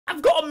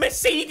I've got a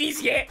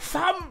Mercedes yet.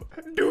 Fam,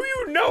 do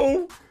you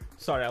know?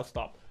 Sorry, I'll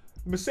stop.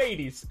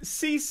 Mercedes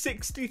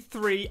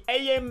C63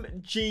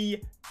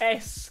 AMG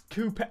S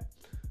Coupe.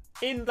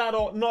 In that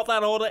order, not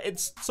that order,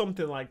 it's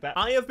something like that.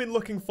 I have been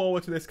looking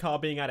forward to this car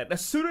being added.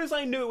 As soon as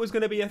I knew it was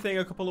going to be a thing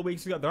a couple of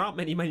weeks ago, there aren't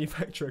many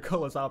manufacturer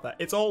colors out there.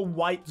 It's all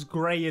white,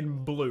 grey,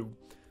 and blue.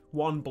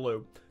 One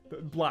blue.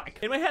 Black.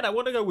 In my head, I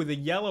want to go with a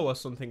yellow or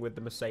something with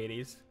the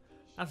Mercedes.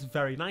 That's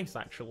very nice,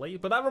 actually.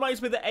 But that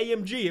reminds me of the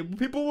AMG.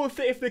 People will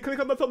think, if they click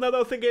on the thumbnail,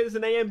 they'll think it's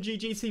an AMG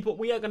GT, but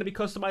we are going to be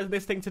customizing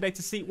this thing today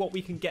to see what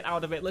we can get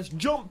out of it. Let's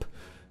jump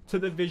to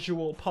the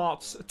visual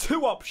parts.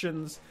 2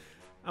 options.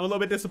 I'm a little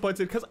bit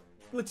disappointed because,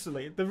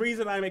 literally, the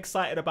reason I'm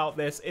excited about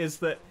this is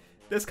that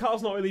this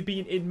car's not really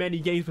been in many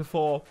games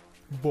before.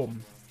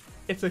 Boom.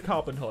 It's a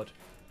carbon hood.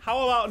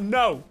 How about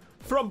no?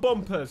 Front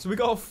bumpers. We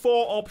got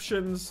 4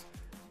 options.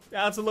 It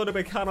adds a little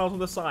bit of canals on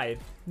the side.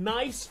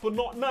 Nice, but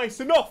not nice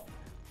enough.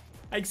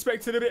 I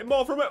expected a bit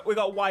more from it. We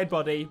got wide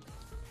body.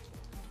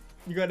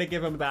 You got to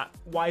give them that.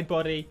 Wide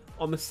body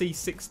on the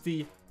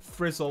C60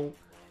 frizzle.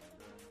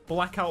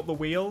 Black out the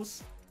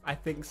wheels. I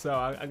think so.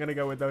 I'm going to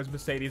go with those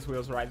Mercedes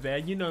wheels right there.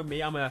 You know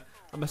me. I'm a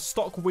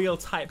stock wheel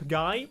type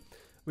guy.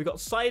 We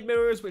got side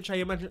mirrors, which I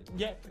imagine,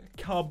 yep,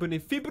 carbon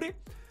fibre.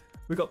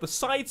 We got the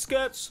side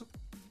skirts.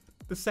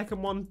 The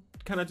second one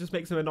kind of just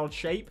makes them an odd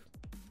shape.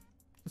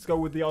 Let's go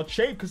with the odd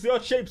shape because the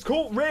odd shape's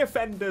cool. Rear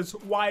fenders,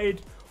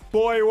 wide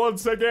boy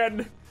once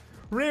again.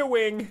 Rear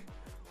wing,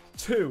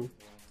 2,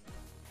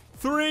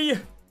 3.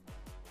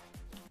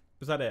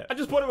 Was that it? I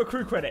just put it with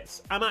crew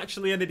credits. I'm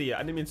actually an idiot.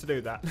 I didn't mean to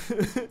do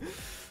that.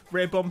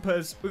 Rear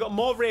bumpers. We got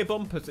more rear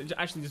bumpers.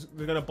 Actually,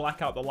 we're going to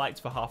black out the lights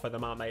for half of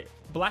them, aren't they?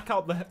 Black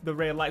out the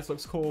rear lights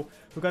looks cool.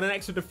 We've got an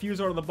extra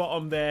diffuser on the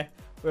bottom there.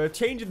 We're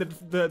changing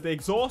the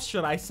exhaust,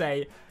 should I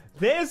say.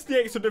 There's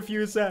the extra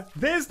diffuser.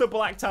 There's the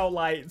blacked out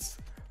lights.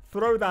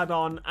 Throw that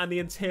on. And the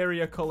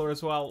interior color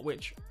as well,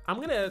 which I'm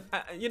going to,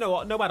 you know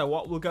what, no matter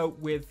what, we'll go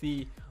with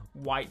the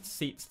white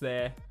seats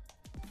there.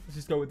 Let's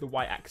just go with the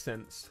white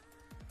accents.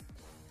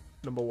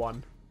 Number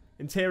 1.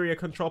 Interior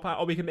control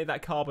panel. Oh, we can make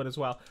that carbon as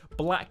well.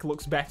 Black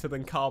looks better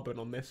than carbon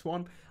on this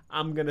one,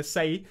 I'm going to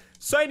say.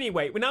 So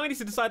anyway, we now need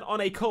to decide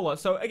on a color.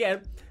 So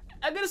again,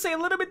 I'm going to say a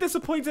little bit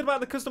disappointed about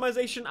the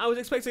customization. I was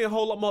expecting a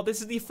whole lot more.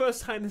 This is the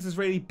first time this has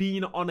really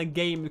been on a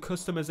game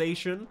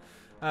customization.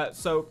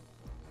 So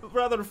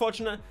rather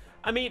unfortunate.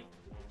 I mean,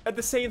 at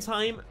the same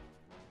time,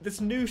 this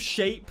new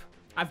shape,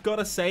 I've got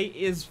to say,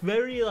 is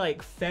very,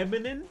 like,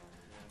 feminine.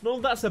 Not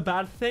that that's a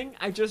bad thing.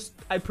 I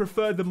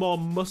prefer the more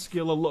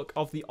muscular look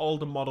of the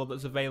older model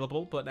that's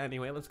available. But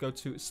anyway, let's go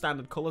to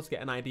standard colors,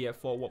 get an idea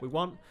for what we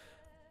want.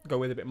 Go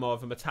with a bit more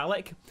of a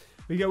metallic.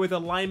 We go with a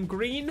lime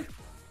green.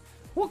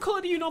 What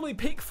color do you normally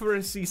pick for a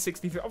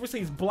C63? Obviously,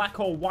 it's black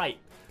or white.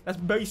 That's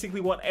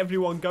basically what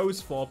everyone goes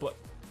for. But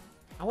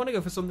I want to go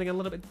for something a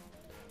little bit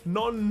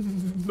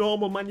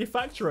non-normal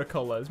manufacturer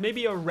colors.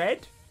 Maybe a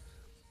red?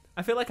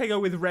 I feel like I go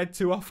with red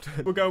too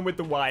often. We're going with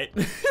the white.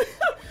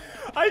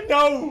 I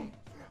know!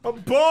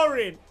 I'm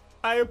boring!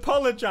 I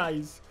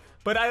apologize.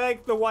 But I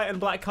like the white and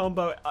black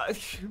combo.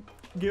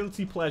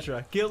 Guilty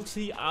pleasure.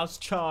 Guilty as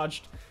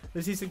charged.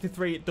 The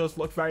C63 does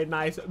look very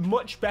nice.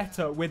 Much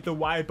better with the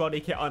wide body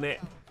kit on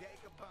it.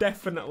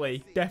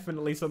 Definitely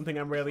something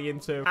I'm really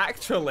into.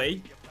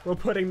 Actually, we're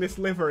putting this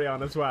livery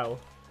on as well.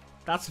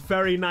 That's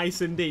very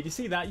nice indeed. You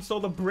see that? You saw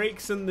the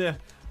brakes and the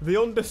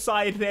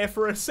underside there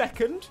for a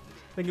second.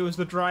 I think it was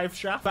the drive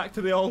shaft. Back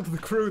to the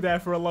crew there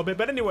for a little bit.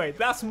 But anyway,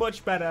 that's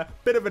much better.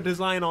 Bit of a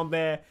design on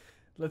there.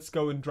 Let's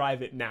go and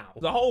drive it now.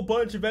 There's a whole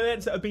bunch of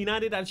events that have been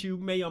added. As you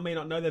may or may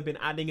not know, they've been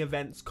adding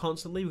events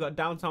constantly. We've got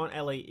downtown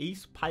LA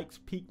East, Pikes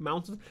Peak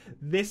Mountains.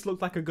 This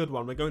looks like a good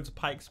one. We're going to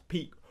Pikes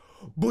Peak.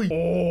 Boy.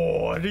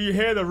 Oh, do you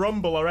hear the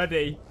rumble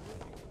already?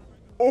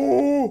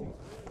 Oh,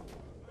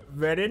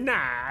 very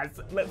nice.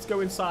 Let's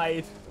go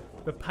inside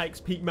the Pikes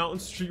Peak Mountain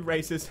Street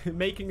Races,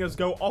 making us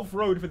go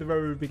off-road for the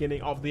very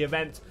beginning of the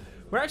event.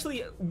 We're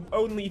actually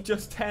only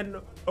just 10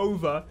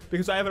 over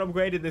because I haven't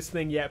upgraded this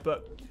thing yet,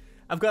 but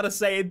I've got to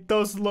say it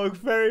does look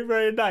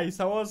very nice.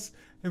 I was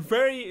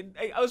very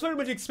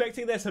much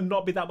expecting there to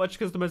not be that much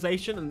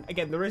customization, and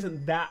again, there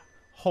isn't that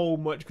whole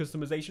much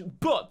customization,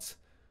 but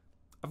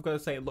I've got to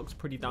say it looks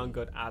pretty darn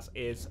good as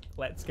is.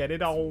 Let's get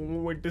it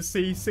on with the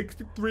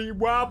C63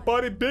 wide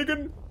body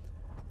biggin.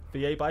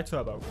 V8 by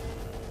turbo.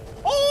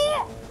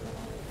 Oh!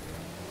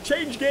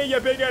 Change gear, you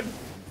biggin.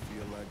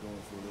 Feel like going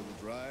for a little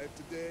drive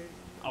today?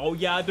 Oh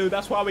yeah, I do.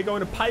 That's why we're going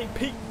to Pikes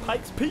Peak,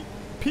 Pikey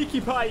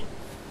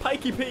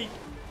Peak.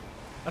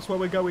 That's where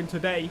we're going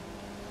today.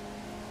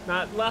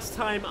 Now, last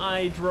time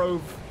I drove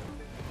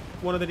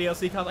one of the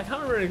DLC cars, I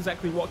can't remember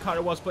exactly what car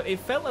it was, but it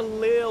felt a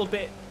little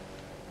bit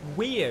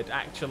weird.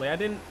 Actually, I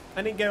didn't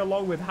get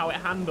along with how it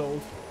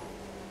handled.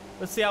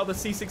 Let's see how the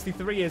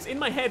C63 is. In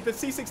my head, the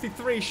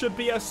C63 should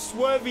be a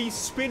swervy,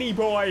 spinny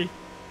boy.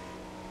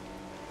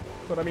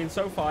 But I mean,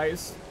 so far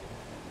he's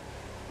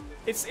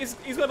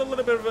got a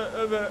little bit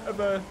of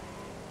a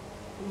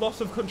loss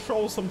of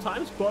control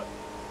sometimes, but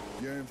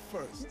you're in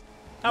first.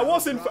 I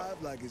was in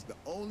drive like it's the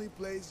only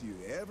place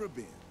you've ever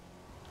been.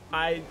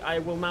 I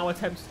will now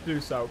attempt to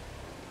do so.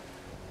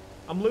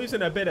 I'm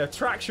losing a bit of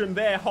traction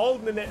there,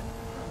 holding it.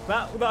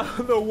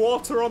 The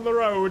water on the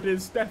road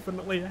is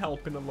definitely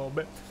helping a little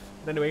bit.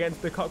 Then we get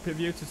into the cockpit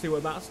view to see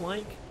what that's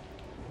like.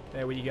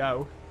 There we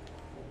go.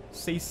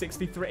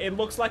 C63. It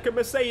looks like a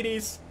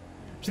Mercedes.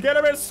 To get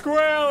a bit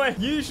squirrely.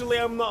 Usually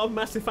I'm not a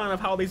massive fan of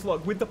how these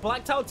look. With the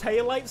blacked out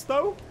taillights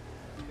though,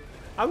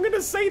 I'm going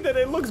to say that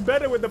it looks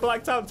better with the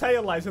blacked out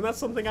taillights, and that's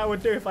something I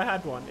would do if I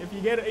had one. If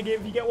you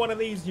get one of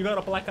these, you got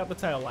to black out the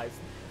taillights.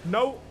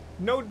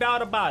 No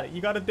doubt about it.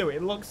 You got to do it.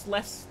 It looks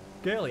less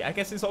girly. I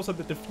guess it's also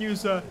the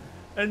diffuser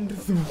and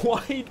the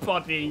wide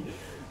body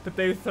that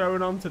they've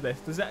thrown onto this.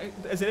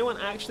 Has anyone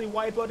actually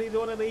wide bodied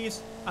one of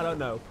these? I don't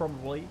know.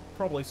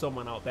 Probably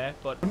someone out there,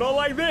 but not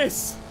like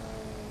this.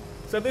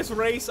 So this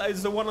race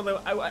is one of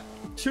the. I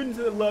tuned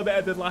into a little bit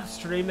of the last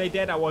stream they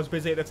did. I was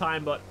busy at the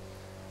time, but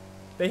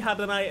they had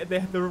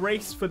the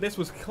race for this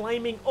was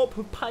climbing up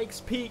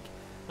Pikes Peak,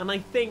 and I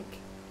think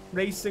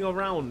racing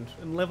around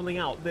and leveling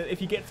out.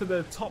 If you get to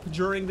the top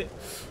during the...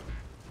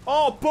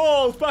 Oh,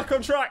 balls! Back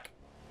on track!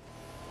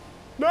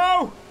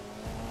 No!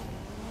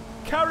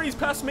 Carries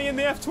past me in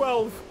the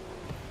F12.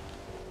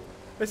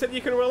 They said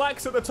you can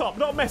relax at the top,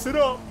 not mess it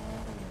up.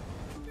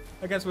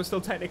 I guess we're still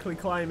technically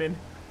climbing.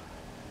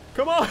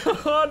 Come on!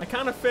 I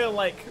kind of feel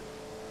like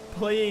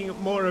playing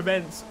more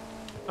events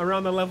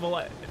around the level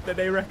that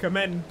they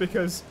recommend,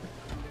 because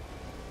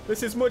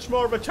this is much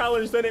more of a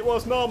challenge than it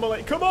was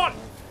normally. Come on!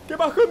 Get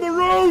back on the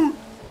road!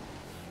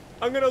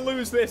 I'm going to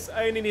lose this.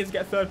 I only need to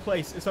get third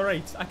place. It's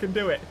alright. I can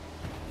do it.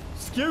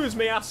 Excuse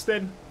me,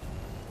 Aston.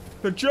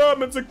 The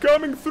Germans are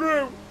coming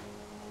through.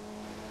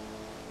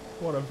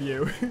 What a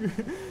view.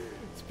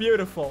 It's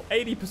beautiful.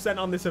 80%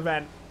 on this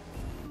event.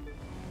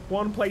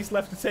 One place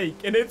left to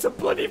take, and it's a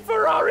bloody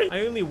Ferrari.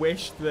 I only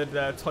wish that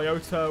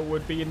Toyota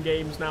would be in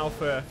games now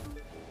for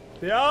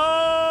the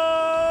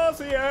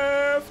RCF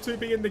to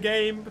be in the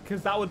game,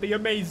 because that would be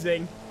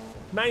amazing.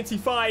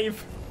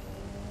 95.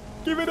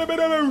 Give it a bit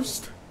of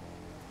boost.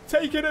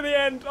 Take it at the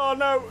end. Oh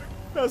no,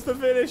 that's the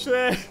finish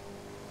there.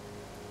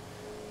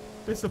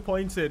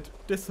 Disappointed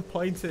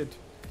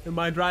in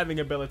my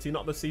driving ability,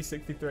 not the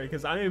C63,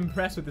 because I'm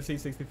impressed with the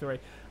C63.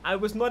 I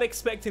was not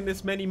expecting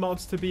this many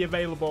mods to be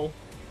available.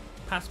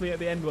 Pass me at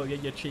the end, will you,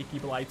 you cheeky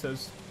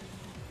blighters.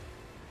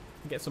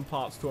 Get some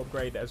parts to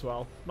upgrade it as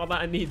well. Not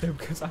that I need them,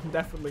 because I've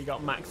definitely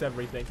got max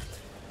everything.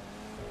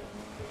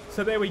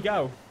 So there we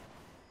go.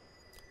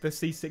 The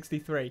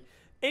C63.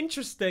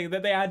 Interesting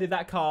that they added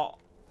that car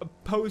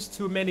opposed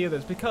to many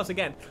others, because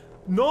again,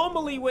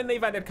 normally when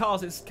they've added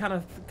cars, it's kind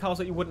of cars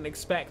that you wouldn't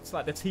expect,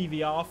 like the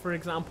TVR, for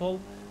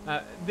example.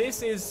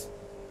 This is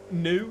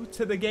new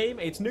to the game.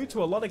 It's new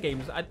to a lot of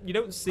games. You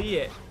don't see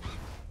it.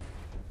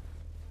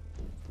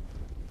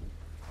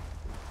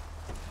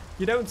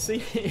 You don't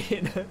see it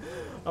in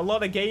a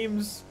lot of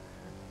games.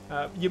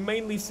 You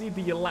mainly see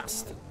the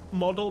last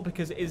model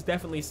because it is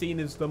definitely seen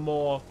as the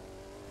more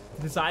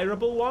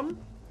desirable one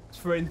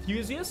for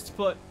enthusiasts.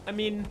 But I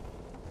mean,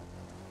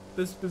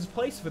 there's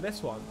place for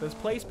this one. There's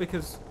place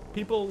because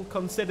people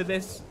consider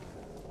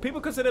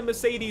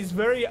Mercedes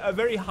a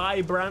very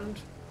high brand.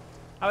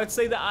 I would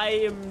say that I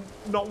am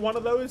not one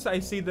of those. I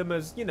see them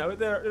as, you know,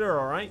 they're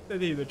all right. They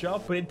do the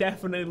job, but it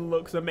definitely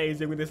looks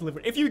amazing with this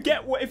livery. If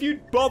you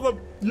bother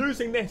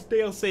using this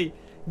DLC,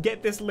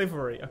 get this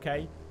livery,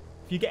 okay?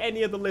 If you get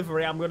any other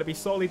livery, I'm going to be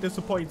sorely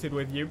disappointed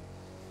with you.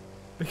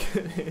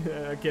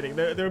 Kidding.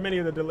 There are many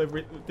other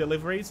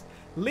liveries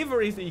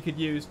that you could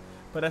use,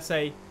 but I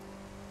say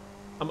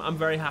I'm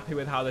very happy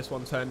with how this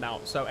one turned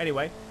out. So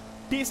anyway,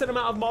 decent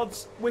amount of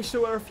mods. Wish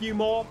there were a few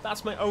more.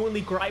 That's my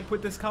only gripe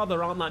with this car.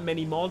 There aren't that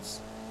many mods.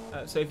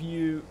 So if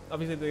you,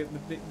 obviously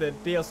the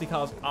DLC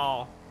cars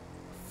are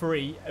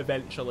free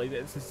eventually.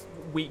 It's this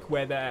week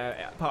where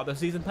they're part of the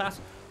season pass.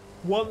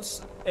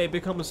 Once it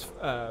becomes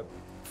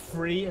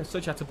free, as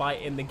such, you have to buy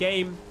it in the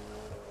game,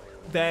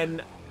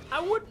 then I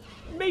would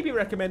maybe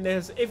recommend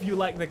this if you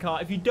like the car.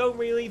 If you don't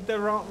really,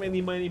 there aren't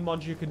really many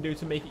mods you can do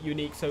to make it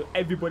unique. So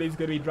everybody's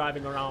going to be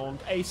driving around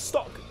a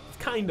stock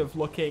kind of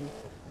looking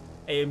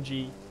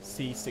AMG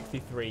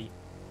C63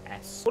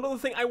 S. One other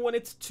thing I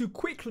wanted to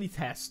quickly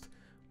test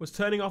was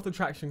turning off the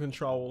traction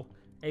control.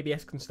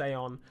 ABS can stay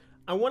on.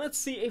 I wanted to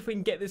see if we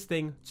can get this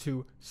thing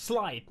to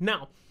slide.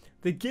 Now,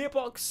 the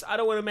gearbox, I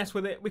don't want to mess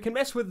with it. We can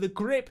mess with the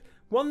grip.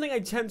 One thing I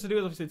tend to do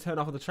is obviously turn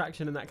off the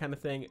traction and that kind of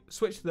thing,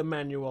 switch to the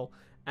manual,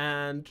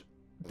 and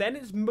then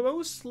it's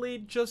mostly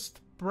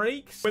just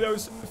brakes. With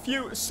those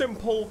few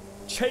simple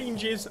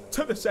changes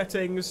to the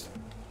settings,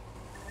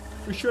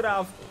 we should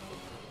have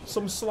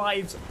some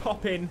slides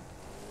pop in.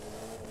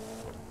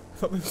 I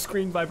thought the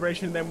screen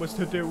vibration then was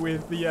to do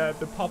with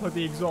the pop of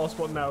the exhaust,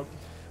 but no.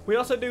 We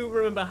also do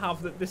remember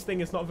that this thing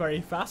is not very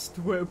fast.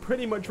 We're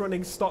pretty much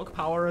running stock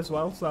power as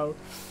well, so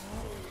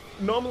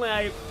normally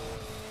I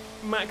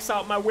max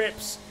out my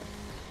whips.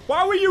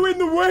 Why were you in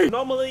the way?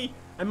 Normally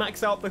I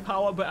max out the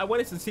power, but I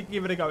wanted to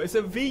give it a go. It's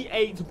a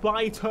V8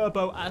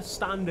 bi-turbo as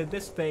standard.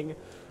 This thing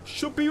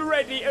should be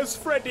ready as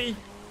Freddy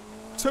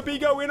to be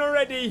going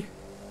already.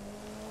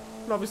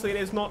 And obviously, it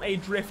is not a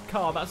drift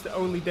car. That's the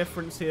only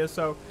difference here.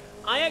 So,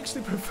 I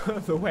actually prefer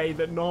the way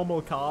that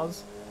normal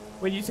cars,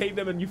 when you take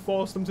them and you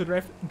force them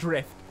to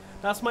drift.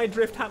 That's my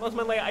drift. That's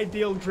my like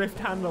ideal drift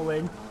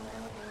handling.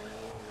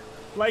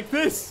 Like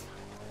this.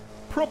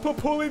 Proper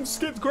pulling,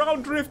 skipped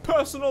ground drift,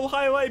 personal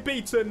highlight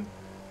beaten.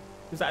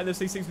 Is that in the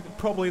C63?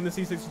 Probably in the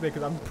C63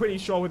 because I'm pretty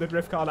sure with a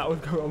drift car that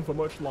would go on for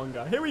much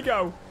longer. Here we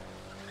go.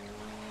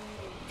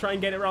 Try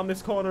and get it around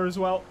this corner as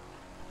well.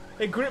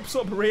 It grips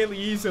up really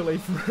easily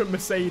for a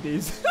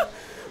Mercedes.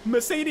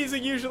 Mercedes are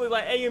usually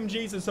like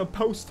AMGs are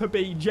supposed to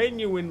be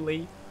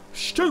genuinely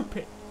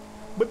stupid.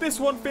 But this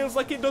one feels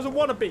like it doesn't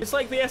want to be. It's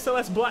like the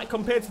SLS Black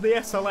compared to the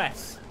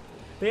SLS.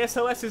 The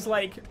SLS is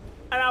like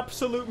an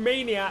absolute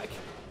maniac.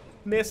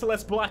 And the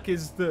SLS Black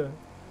is the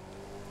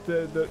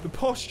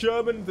posh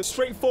German, the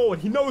straightforward.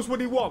 He knows what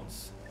he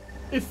wants.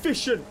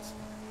 Efficient.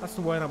 That's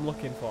the word I'm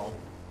looking for.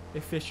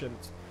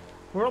 Efficient.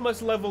 We're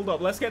almost leveled up.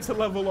 Let's get to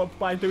level up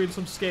by doing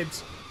some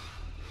skids.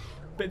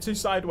 Bit too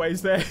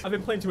sideways there. I've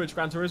been playing too much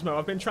Gran Turismo.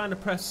 I've been trying to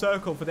press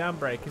circle for the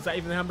handbrake. Is that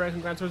even the handbrake in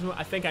Gran Turismo?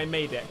 I think I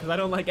made it because I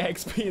don't like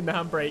XP in the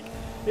handbrake.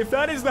 If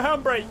that is the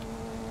handbrake,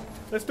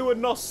 let's do a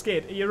NOS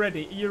skid. Are you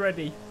ready? Are you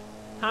ready?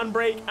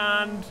 Handbrake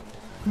and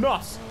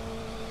NOS.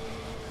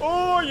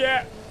 Oh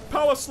yeah,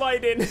 power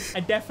sliding.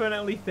 I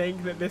definitely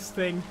think that this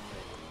thing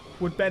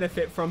would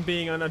benefit from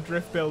being on a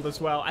drift build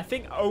as well. I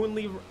think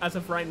only as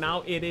of right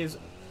now it is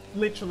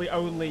literally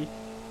only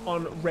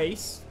on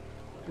race,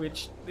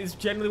 which is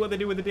generally what they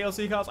do with the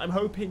DLC cars. I'm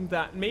hoping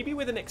that maybe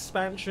with an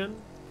expansion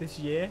this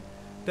year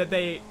that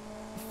they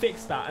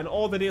fix that and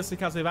all the DLC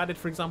cars they've added,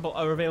 for example,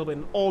 are available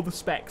in all the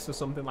specs or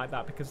something like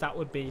that, because that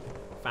would be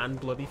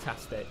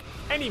fan-bloody-tastic.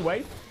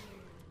 Anyway,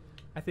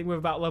 I think we're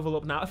about level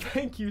up now.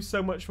 Thank you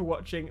so much for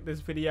watching this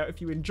video.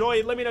 If you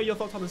enjoyed, let me know your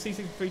thoughts on the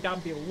C63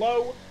 down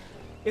below.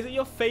 Is it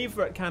your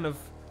favorite kind of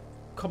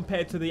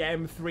compared to the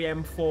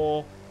M3,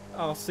 M4,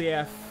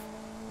 RCF,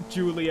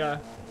 Giulia?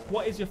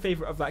 What is your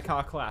favorite of that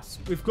car class?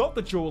 We've got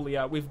the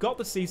Giulia, we've got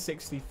the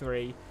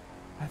C63.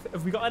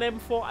 Have we got an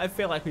M4? I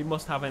feel like we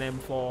must have an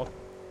M4.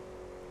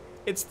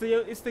 It's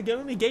the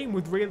only game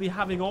with really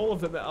having all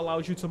of them that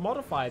allows you to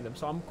modify them,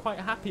 so I'm quite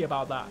happy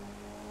about that.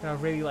 And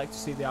I'd really like to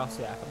see the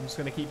RCF. I'm just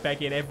going to keep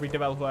begging every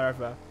developer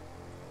ever.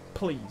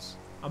 Please,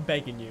 I'm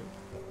begging you.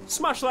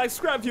 Smash like,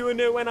 subscribe if you are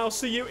new, and I'll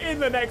see you in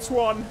the next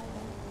one.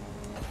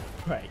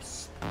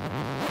 Peace.